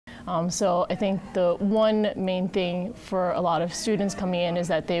So I think the one main thing for a lot of students coming in is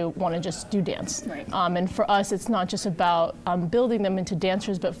that they want to just do dance. Right. And for us, it's not just about building them into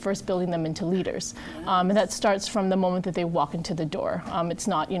dancers, but first building them into leaders. And that starts from the moment that they walk into the door. It's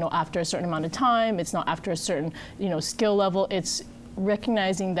not, after a certain amount of time. It's not after a certain, skill level. It's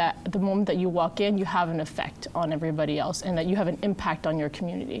recognizing that the moment that you walk in, you have an effect on everybody else and that you have an impact on your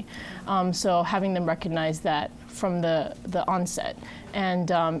community. So having them recognize that from the onset. And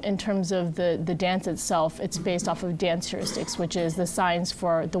in terms of the dance itself, it's based off of dance heuristics, which is the science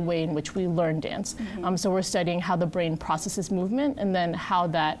for the way in which we learn dance. So we're studying how the brain processes movement, and then how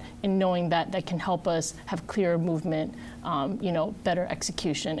that, in knowing that, that can help us have clearer movement, better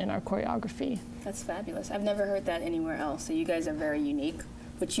execution in our choreography. That's fabulous. I've never heard that anywhere else. So you guys are very unique,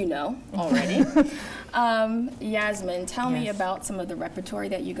 which you know already. Yasmin, tell me about some of the repertory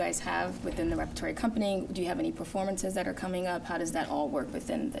that you guys have within the repertory company. Do you have any performances that are coming up? How does that all work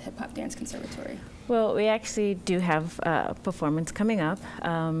within the Hip Hop Dance Conservatory? Well, we actually do have a performance coming up.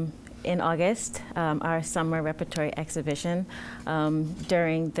 In August, our summer repertory exhibition.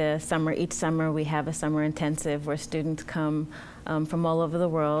 During the summer, each summer we have a summer intensive where students come from all over the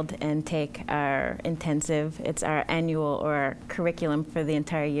world and take our intensive. It's our annual or our curriculum for the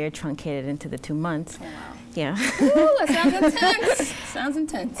entire year, truncated into the 2 months. Oh, wow. Yeah. Ooh, that sounds intense. Sounds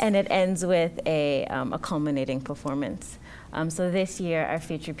intense. And it ends with a culminating performance. So this year, our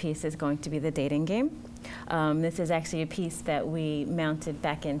feature piece is going to be the dating game. This is actually a piece that we mounted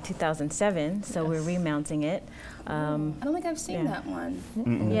back in 2007, so we're remounting it. I don't think I've seen that one.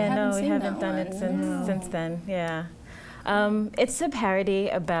 Yeah, no, we haven't done it since then. Yeah. It's a parody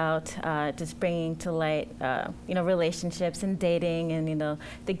about just bringing to light, relationships and dating, and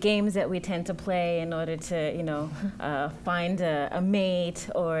the games that we tend to play in order to, find a mate,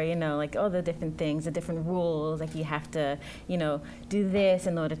 or like all the different things, the different rules, like you have to, do this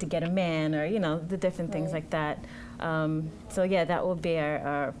in order to get a man, or the different things like that. So yeah, that will be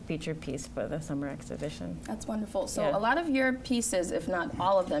our feature piece for the summer exhibition. That's wonderful. So a lot of your pieces, if not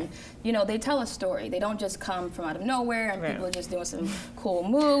all of them, they tell a story. They don't just come from out of nowhere and people are just doing some cool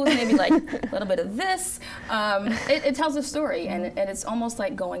moves, maybe like a little bit of this. It tells a story, and it's almost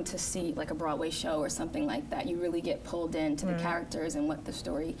like going to see like a Broadway show or something like that. You really get pulled into the characters and what the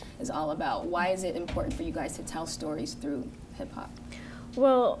story is all about. Why is it important for you guys to tell stories through hip hop?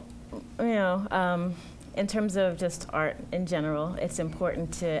 Well, in terms of just art in general, it's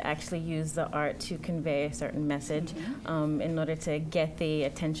important to actually use the art to convey a certain message in order to get the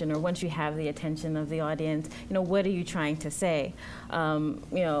attention, or once you have the attention of the audience, what are you trying to say?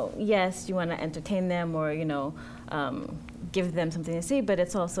 Yes, you want to entertain them, or, give them something to see, but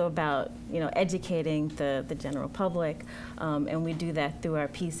it's also about, educating the general public, and we do that through our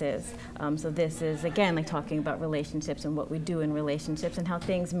pieces. So this is, again, like talking about relationships and what we do in relationships, and how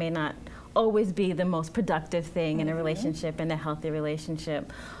things may not always be the most productive thing in a relationship, and a healthy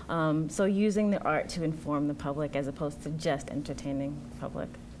relationship. So using the art to inform the public as opposed to just entertaining the public.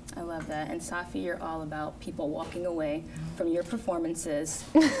 I love that. And Safi, you're all about people walking away from your performances,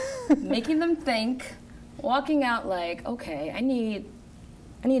 making them think, walking out like, okay, I need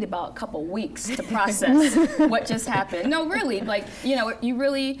about a couple weeks to process what just happened. No, really, like,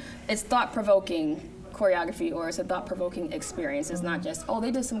 it's thought-provoking choreography, or it's a thought-provoking experience. It's not just, oh, they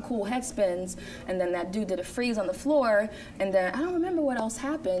did some cool head spins, and then that dude did a freeze on the floor, and then I don't remember what else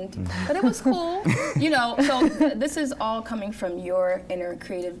happened, but it was cool. So this is all coming from your inner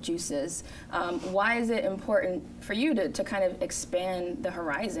creative juices. Why is it important for you to kind of expand the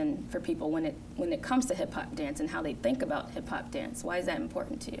horizon for people when it comes to hip-hop dance and how they think about hip-hop dance? Why is that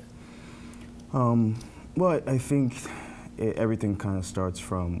important to you? Well, I think everything kind of starts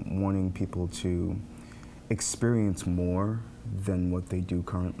from wanting people to experience more than what they do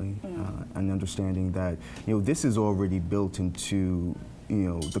currently, and understanding that this is already built into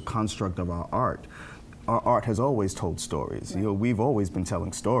the construct of our art. Our art has always told stories. We've always been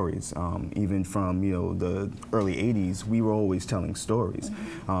telling stories. Even from the early '80s, we were always telling stories.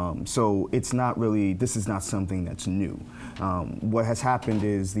 So it's not really, this is not something that's new. What has happened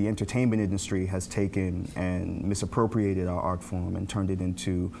is the entertainment industry has taken and misappropriated our art form and turned it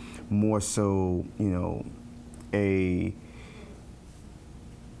into more so, a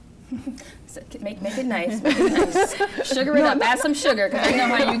Make it nice. Make it nice. Sugar it up. Add some sugar, because I know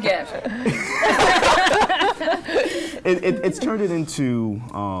how you get. It's turned it into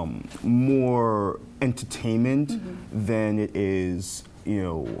more entertainment than it is,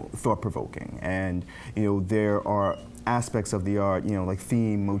 thought-provoking. And there are aspects of the art, like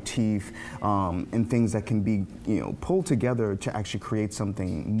theme, motif, and things that can be, pulled together to actually create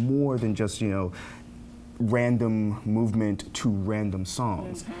something more than just, random movement to random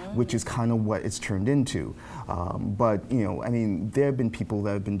songs, which is kind of what it's turned into. But I mean, there have been people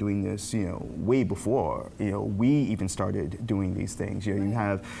that have been doing this, way before, we even started doing these things. You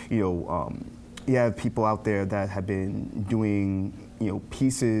have, you have people out there that have been doing,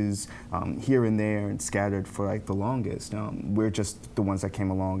 pieces here and there and scattered for like the longest. We're just the ones that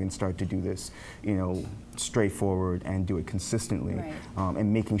came along and started to do this, straightforward and do it consistently,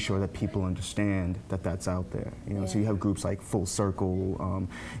 and making sure that people understand that that's out there. So you have groups like Full Circle.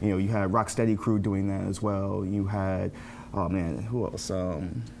 You had Rocksteady Crew doing that as well. You had, oh man, who else?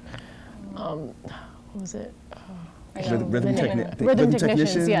 What was it? Rhythm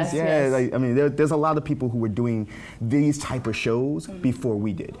technicians, yes. Like, I mean, there's a lot of people who were doing these type of shows before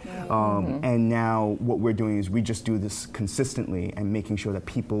we did. And now what we're doing is we just do this consistently and making sure that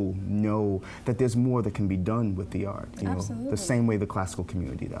people know that there's more that can be done with the art, the same way the classical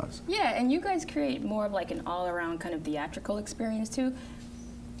community does. Yeah, and you guys create more of like an all-around kind of theatrical experience too.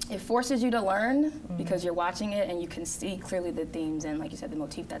 It forces you to learn because you're watching it and you can see clearly the themes and, like you said, the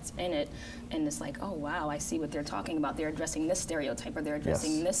motif that's in it. And it's like, oh, wow, I see what they're talking about. They're addressing this stereotype or they're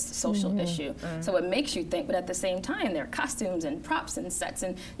addressing this social issue. So it makes you think, but at the same time, there are costumes and props and sets.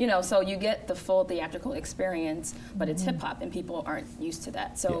 And, so you get the full theatrical experience, but it's hip-hop and people aren't used to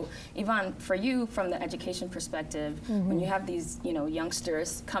that. So, Yvonne, for you, from the education perspective, when you have these,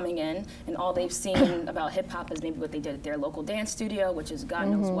 youngsters coming in and all they've seen about hip-hop is maybe what they did at their local dance studio, which is God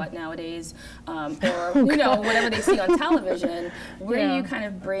knows what nowadays, or whatever they see on television, where do you kind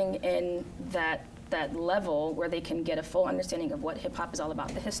of bring in that level where they can get a full understanding of what hip hop is all about,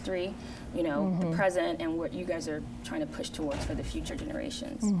 the history, the present, and what you guys are trying to push towards for the future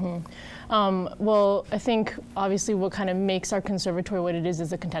generations? Well, I think obviously what kind of makes our conservatory what it is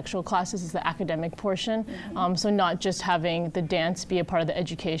the contextual classes, is the academic portion. So not just having the dance be a part of the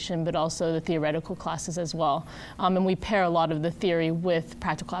education, but also the theoretical classes as well. And we pair a lot of the theory with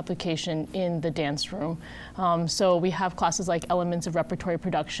practical application in the dance room. So we have classes like Elements of Repertory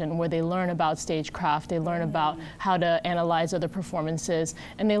Production, where they learn about stagecraft, they learn about how to analyze other performances,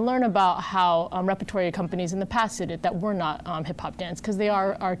 and they learn about how repertory companies in the past did it that were not hip-hop dance, because they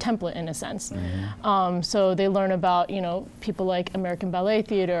are our template in a sense. So they learn about people like American Ballet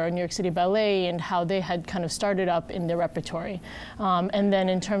Theater or New York City Ballet and how they had kind of started up in their repertory. And then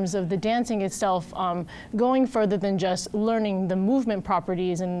in terms of the dancing itself, going further than just learning the movement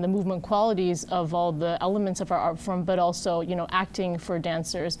properties and the movement qualities of all the elements of our art form, but also acting for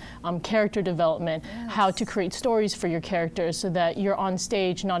dancers, character development, how to create stories for your characters so that you're on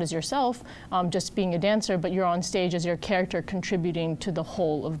stage not as yourself, just being a dancer, but you're on stage as your character contributing to the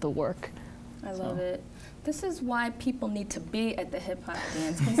whole of the work. I love it. This is why people need to be at the Hip Hop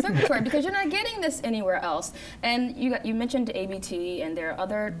Dance Conservatory, because you're not getting this anywhere else. And you mentioned ABT, and there are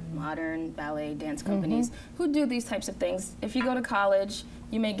other modern ballet dance companies who do these types of things. If you go to college,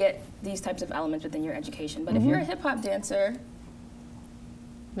 you may get these types of elements within your education. But if you're a hip hop dancer,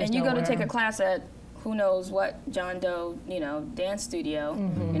 and you go to take a class at who knows what John Doe, dance studio,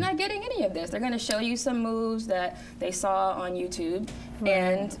 you're not getting any of this. They're going to show you some moves that they saw on YouTube,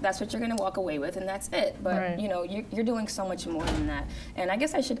 and that's what you're going to walk away with, and that's it. But you're doing so much more than that. And I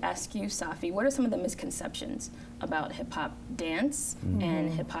guess I should ask you, Safi, what are some of the misconceptions about hip hop dance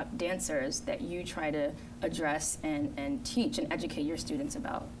and hip hop dancers that you try to address and teach and educate your students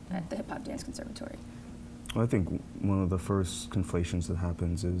about at the Hip Hop Dance Conservatory? Well, I think one of the first conflations that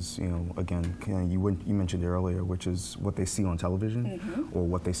happens is, again, you mentioned it earlier, which is what they see on television or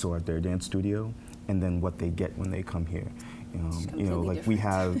what they saw at their dance studio, and then what they get when they come here. Like we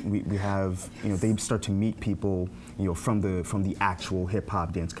have, they start to meet people, from the actual hip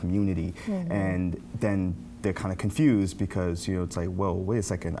hop dance community, and then they're kind of confused because it's like, whoa, wait a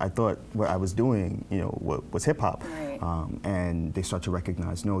second, I thought what I was doing was hip hop, and they start to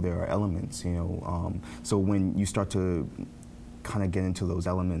recognize, no, there are elements, so when you start to kind of get into those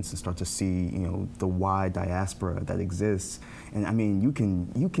elements and start to see the wide diaspora that exists, and I mean you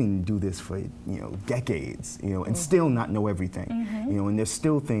can do this for decades and still not know everything, and there's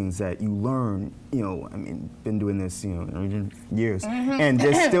still things that you learn, I mean, been doing this years, and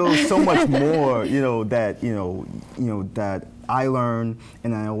there's still so much more that that I learn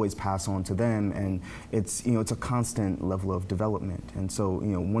and I always pass on to them, and it's it's a constant level of development. And so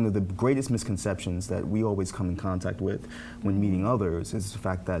one of the greatest misconceptions that we always come in contact with when meeting others is the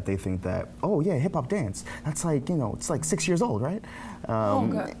fact that they think that, oh yeah, hip hop dance, that's like it's like 6 years old, right?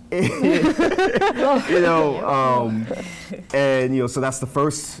 And so that's the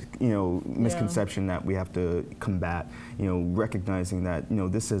first misconception that we have to combat, recognizing that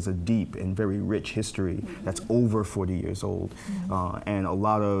this is a deep and very rich history that's over 40 years old, And a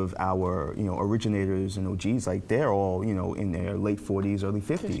lot of our, originators and OGs, like they're all, in their late 40s, early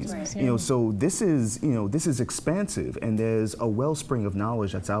 50s. Right. So this is expansive, and there's a wellspring of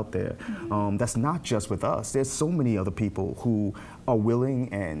knowledge that's out there. That's not just with us. There's so many other people who are willing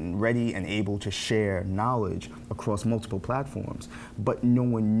and ready and able to share knowledge across multiple platforms, but no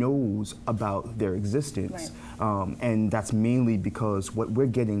one knows about their existence. Right. And that's mainly because what we're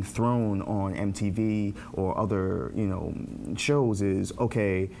getting thrown on MTV or other, shows is,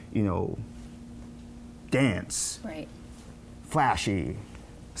 okay, dance, Right. flashy,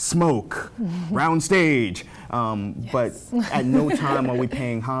 smoke, round stage. But at no time are we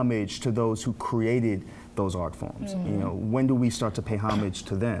paying homage to those who created those art forms. When do we start to pay homage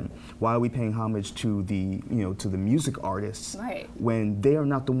to them? Why are we paying homage to the, to the music artists Right. when they are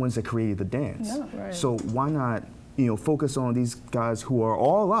not the ones that created the dance? No. Right. So why not, focus on these guys who are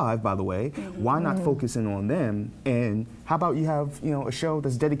all alive, by the way? Why not focus in on them? And how about you have, a show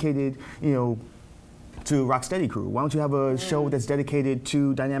that's dedicated, to Rocksteady Crew? Why don't you have a show that's dedicated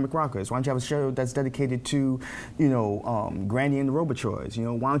to Dynamic Rockers? Why don't you have a show that's dedicated to, Granny and the Robotroids?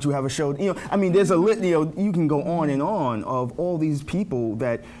 Why don't you have a show, I mean, there's a you can go on and on of all these people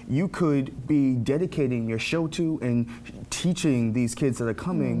that you could be dedicating your show to and teaching these kids that are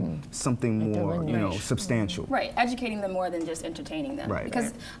coming something more, substantial. Right, educating them more than just entertaining them. Right.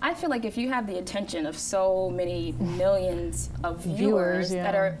 Because I feel like if you have the attention of so many millions of viewers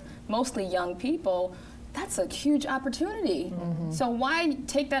that are mostly young people, that's a huge opportunity. So why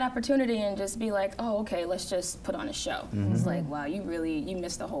take that opportunity and just be like, oh, okay, let's just put on a show? It's like, wow, you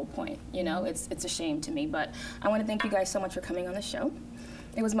missed the whole point. It's a shame to me, but I want to thank you guys so much for coming on the show.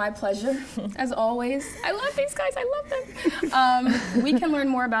 It was my pleasure, as always. I love these guys, I love them. We can learn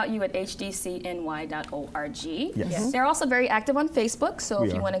more about you at hdcny.org. Yes. They're also very active on Facebook, so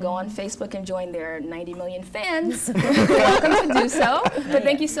if you want to go on Facebook and join their 90 million fans, you're welcome to do so. But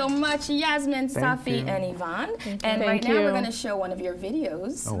thank you so much, Yasmin, Safi, and Yvonne. And right now we're going to show one of your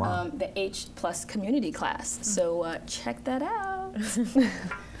videos, the H+ community class. So check that out.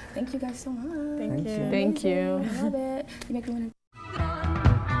 Thank you guys so much. Thank you. Thank you. I love it. You make me want to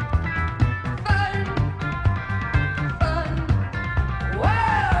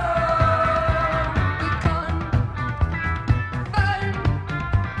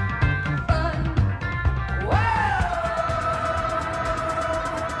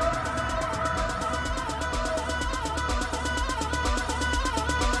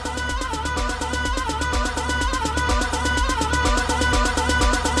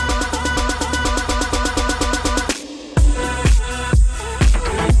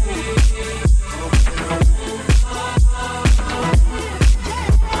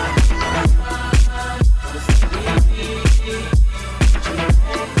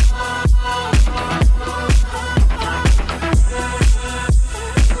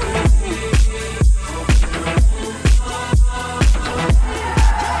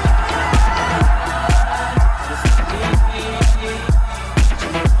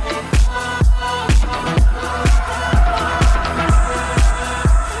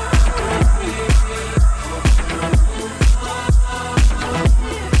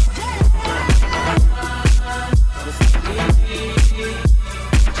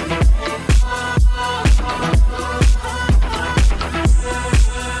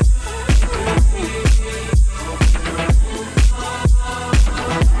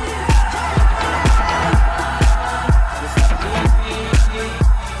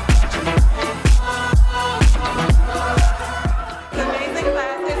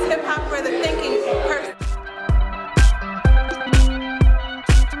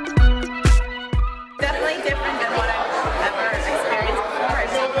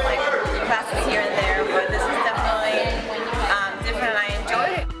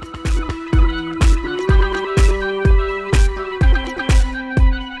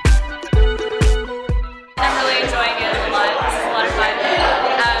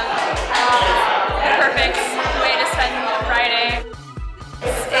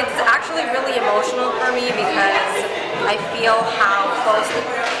I feel how close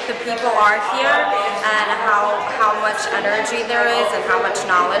the people are here and how much energy there is and how much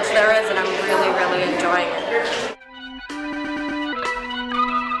knowledge there is, and I'm really, really enjoying it.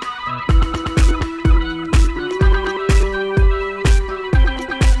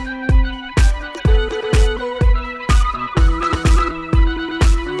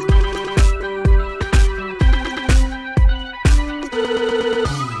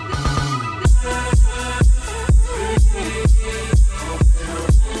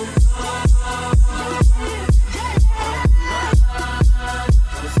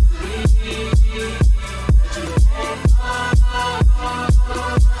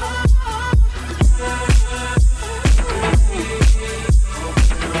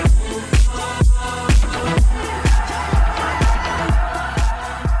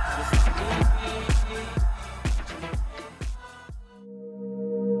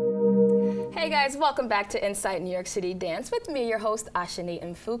 welcome back to Inside New York City Dance with me, your host, Ashani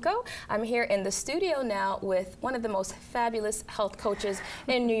Mfuko. I'm here in the studio now with one of the most fabulous health coaches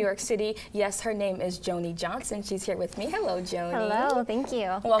in New York City. Yes, her name is Joanie Johnson. She's here with me. Hello, Joanie. Hello, thank you.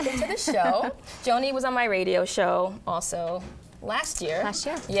 Welcome to the show. Joanie was on my radio show also last year.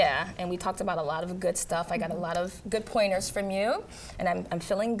 Yeah, and we talked about a lot of good stuff. I got a lot of good pointers from you, and I'm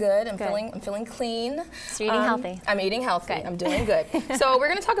feeling good. I'm feeling clean. So you're eating healthy. I'm eating healthy. Good. I'm doing good. So we're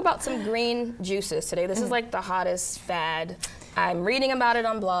going to talk about some green juices today. This is like the hottest fad. I'm reading about it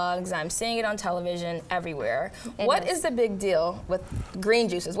on blogs. I'm seeing it on television everywhere. What is the big deal with green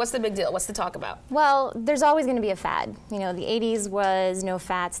juices? What's the big deal? What's the talk about? Well, there's always going to be a fad. You know, the 80s was no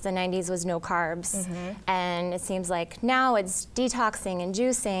fats, the 90s was no carbs, and it seems like now it's detoxing and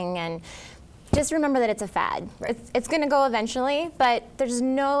juicing, and just remember that it's a fad. Right. It's going to go eventually, but there's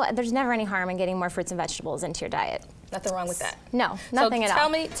never any harm in getting more fruits and vegetables into your diet. Nothing wrong with that. No, nothing at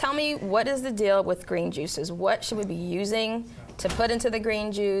all. Tell me, what is the deal with green juices? What should we be using to put into the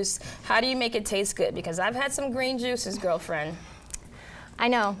green juice? How do you make it taste good? Because I've had some green juices, girlfriend. I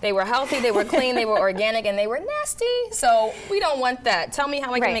know. They were healthy, they were clean, they were organic, and they were nasty. So we don't want that. Tell me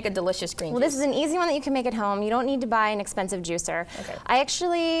how I can make a delicious green juice. Well, this is an easy one that you can make at home. You don't need to buy an expensive juicer. Okay. I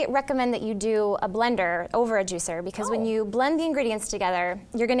actually recommend that you do a blender over a juicer, because when you blend the ingredients together,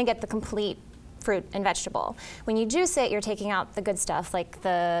 you're going to get the complete fruit and vegetable. When you juice it, you're taking out the good stuff, like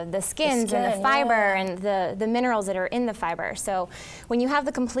the skins and the fiber and the minerals that are in the fiber. So when you have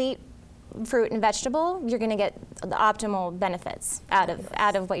the complete fruit and vegetable, you're going to get the optimal benefits out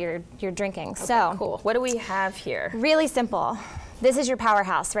of what you're drinking. Okay, so cool. What do we have here? Really simple. This is your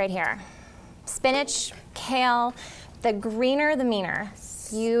powerhouse right here. Spinach, kale, the greener the meaner.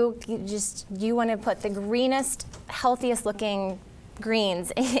 You want to put the greenest, healthiest looking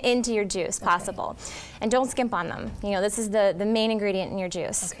greens into your juice possible. And don't skimp on them. You know, this is the main ingredient in your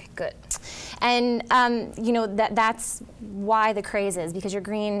juice. Okay, good. And you know, that's why the craze is, because your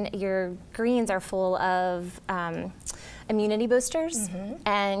greens are full of immunity boosters.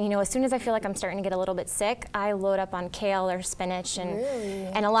 And you know, as soon as I feel like I'm starting to get a little bit sick, I load up on kale or spinach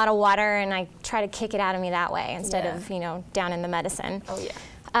and a lot of water, and I try to kick it out of me that way instead of, you know, down in the medicine. Oh yeah.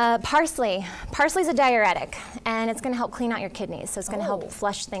 Parsley. Parsley's a diuretic, and it's going to help clean out your kidneys, so it's going to help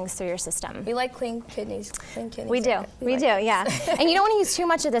flush things through your system. We like clean kidneys. We do. We do, yeah. And you don't want to use too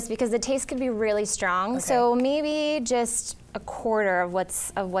much of this because the taste could be really strong, so maybe just a quarter of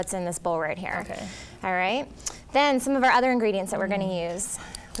what's in this bowl right here. Okay. All right. Then some of our other ingredients that we're going to use.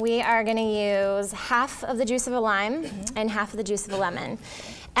 We are going to use half of the juice of a lime and half of the juice of a lemon.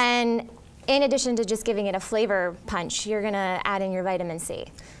 And in addition to just giving it a flavor punch, you're going to add in your vitamin C.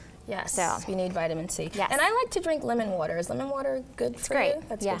 Yes, so we need vitamin C. Yes. And I like to drink lemon water. Is lemon water good for you?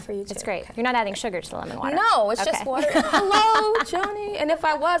 That's good for you too. It's great. Okay. You're not adding sugar to the lemon water. No, it's just water. Hello, Joanie. And if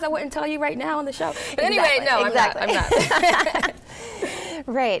I was, I wouldn't tell you right now on the show. But anyway, no, I'm not.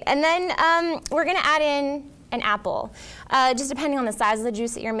 Right. And then we're going to add in an apple. Just depending on the size of the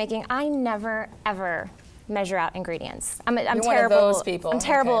juice that you're making, I never, ever measure out ingredients. I'm terrible. One of those people. I'm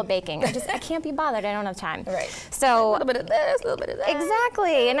terrible at baking. I can't be bothered. I don't have time. Right. So a little bit of this, a little bit of that.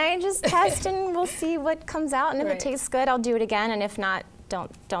 Exactly. And I just test, and we'll see what comes out. And if it tastes good, I'll do it again. And if not,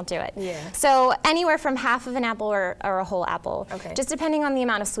 don't do it. Yeah. So anywhere from half of an apple or a whole apple, okay, just depending on the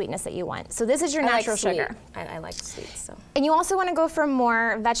amount of sweetness that you want. So this is your natural sugar. I like sweet. So. And you also want to go for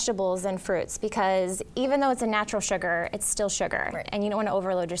more vegetables than fruits, because even though it's a natural sugar, it's still sugar, and you don't want to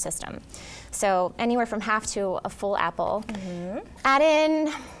overload your system. So anywhere from half to a full apple. Add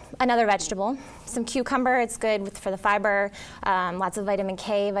in another vegetable. Some cucumber, it's good for the fiber. Lots of vitamin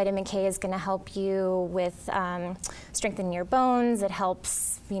K. Vitamin K is going to help you with strengthening your bones. It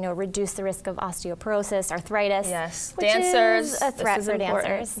helps, you know, reduce the risk of osteoporosis, arthritis. Yes, which dancers. Is a threat for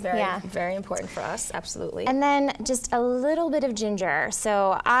dancers. Very important for us. Absolutely. And then just a little bit of ginger.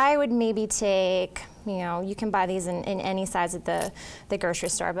 So I would maybe take, you know, you can buy these in any size at the grocery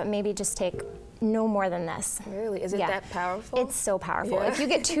store, but maybe just take no more than this. Really? Is it that powerful? It's so powerful. If you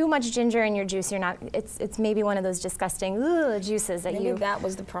get too much ginger in your juice, you're not. It's maybe one of those disgusting juices that maybe that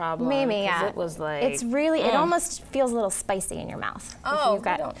was the problem. Maybe, yeah. It was like. It's really. It almost feels a little spicy in your mouth. Oh,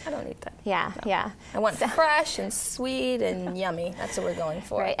 I don't need that. Yeah, no. yeah. I want fresh and sweet and yummy. That's what we're going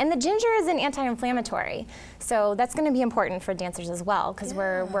for. Right, and the ginger is an anti-inflammatory, so that's going to be important for dancers as well, because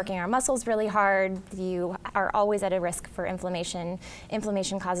we're working our muscles really hard. You are always at a risk for inflammation.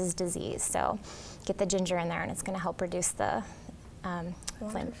 Inflammation causes disease, so get the ginger in there, and it's going to help reduce the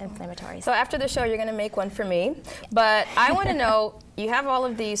inflammatory. So after the show, you're going to make one for me, but I want to know, you have all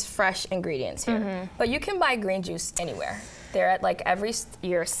of these fresh ingredients here, but you can buy green juice anywhere. They're at like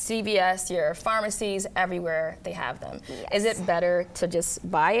your CVS, your pharmacies, everywhere they have them. Yes. Is it better to just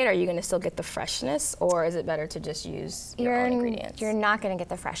buy it? Are you going to still get the freshness, or is it better to just use your own ingredients? You're not going to get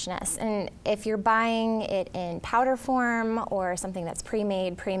the freshness. And if you're buying it in powder form or something that's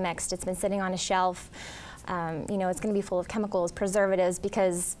pre-made, pre-mixed, it's been sitting on a shelf, you know, it's going to be full of chemicals, preservatives,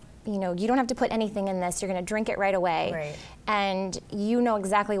 because you know, you don't have to put anything in this. You're going to drink it right away. Right. And you know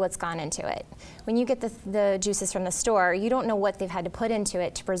exactly what's gone into it. When you get the juices from the store, you don't know what they've had to put into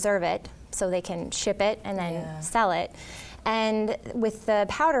it to preserve it so they can ship it and then sell it. And with the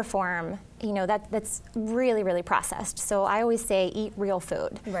powder form, you know, that's really, really processed. So I always say eat real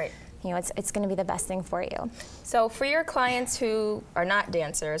food. Right. You know, it's going to be the best thing for you. So for your clients who are not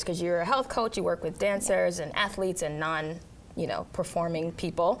dancers, because you're a health coach, you work with dancers and athletes and performing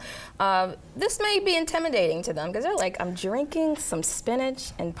people, this may be intimidating to them because they're like, I'm drinking some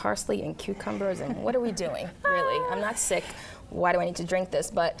spinach and parsley and cucumbers, and what are we doing, really? I'm not sick. Why do I need to drink this?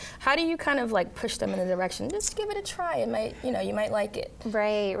 But how do you kind of like push them in the direction? Just give it a try. It might, you might like it.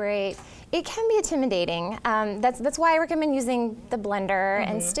 Right, right. It can be intimidating. That's why I recommend using the blender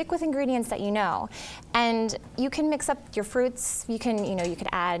and stick with ingredients that you know. And you can mix up your fruits. You can, you could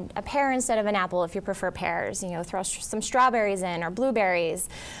add a pear instead of an apple if you prefer pears. Throw some strawberries in or blueberries.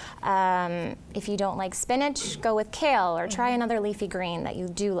 If you don't like spinach, go with kale or try another leafy green that you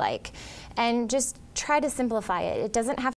do like. And just try to simplify it. It doesn't have